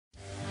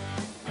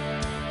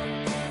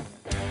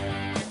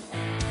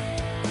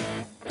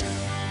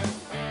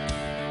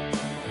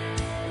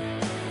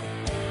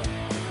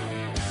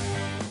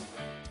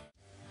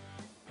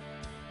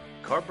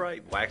Car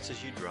Brite Wax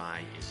As You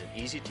Dry is an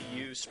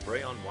easy-to-use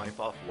spray-on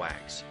wipe-off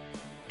wax.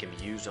 It can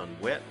be used on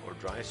wet or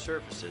dry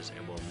surfaces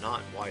and will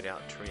not white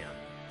out trim.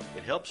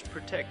 It helps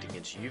protect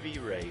against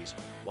UV rays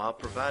while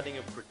providing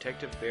a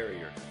protective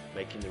barrier,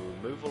 making the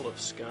removal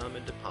of scum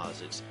and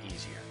deposits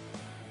easier.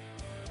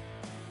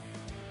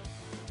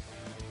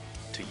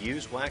 To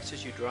use Wax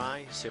As You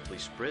Dry, simply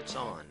spritz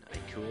on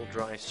a cool,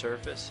 dry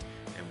surface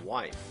and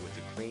wipe with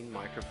a clean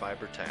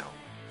microfiber towel.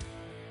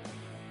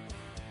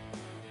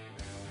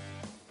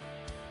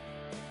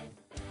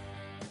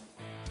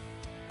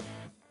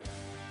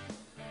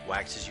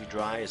 Wax As You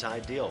Dry is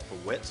ideal for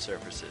wet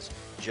surfaces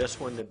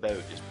just when the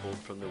boat is pulled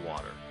from the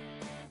water.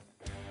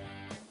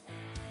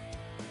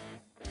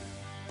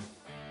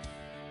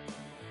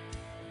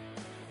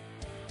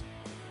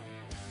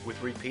 With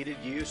repeated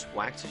use,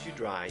 Wax As You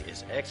Dry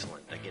is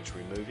excellent against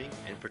removing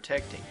and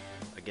protecting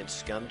against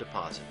scum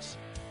deposits.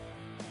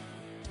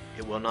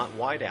 It will not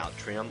white out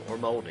trim or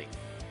molding,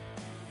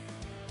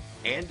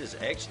 and is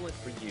excellent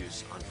for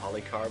use on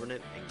polycarbonate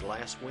and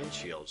glass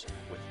windshields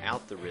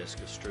without the risk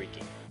of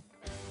streaking.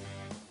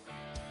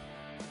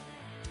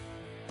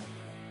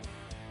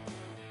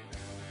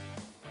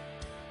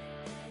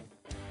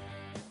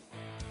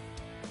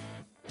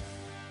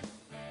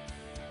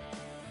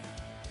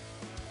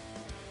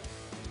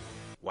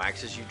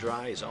 Wax As You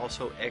Dry is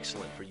also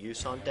excellent for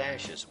use on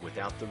dashes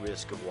without the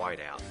risk of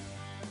whiteout.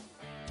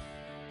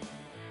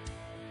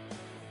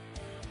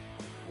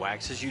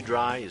 Wax As You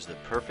Dry is the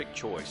perfect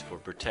choice for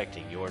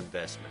protecting your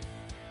investment.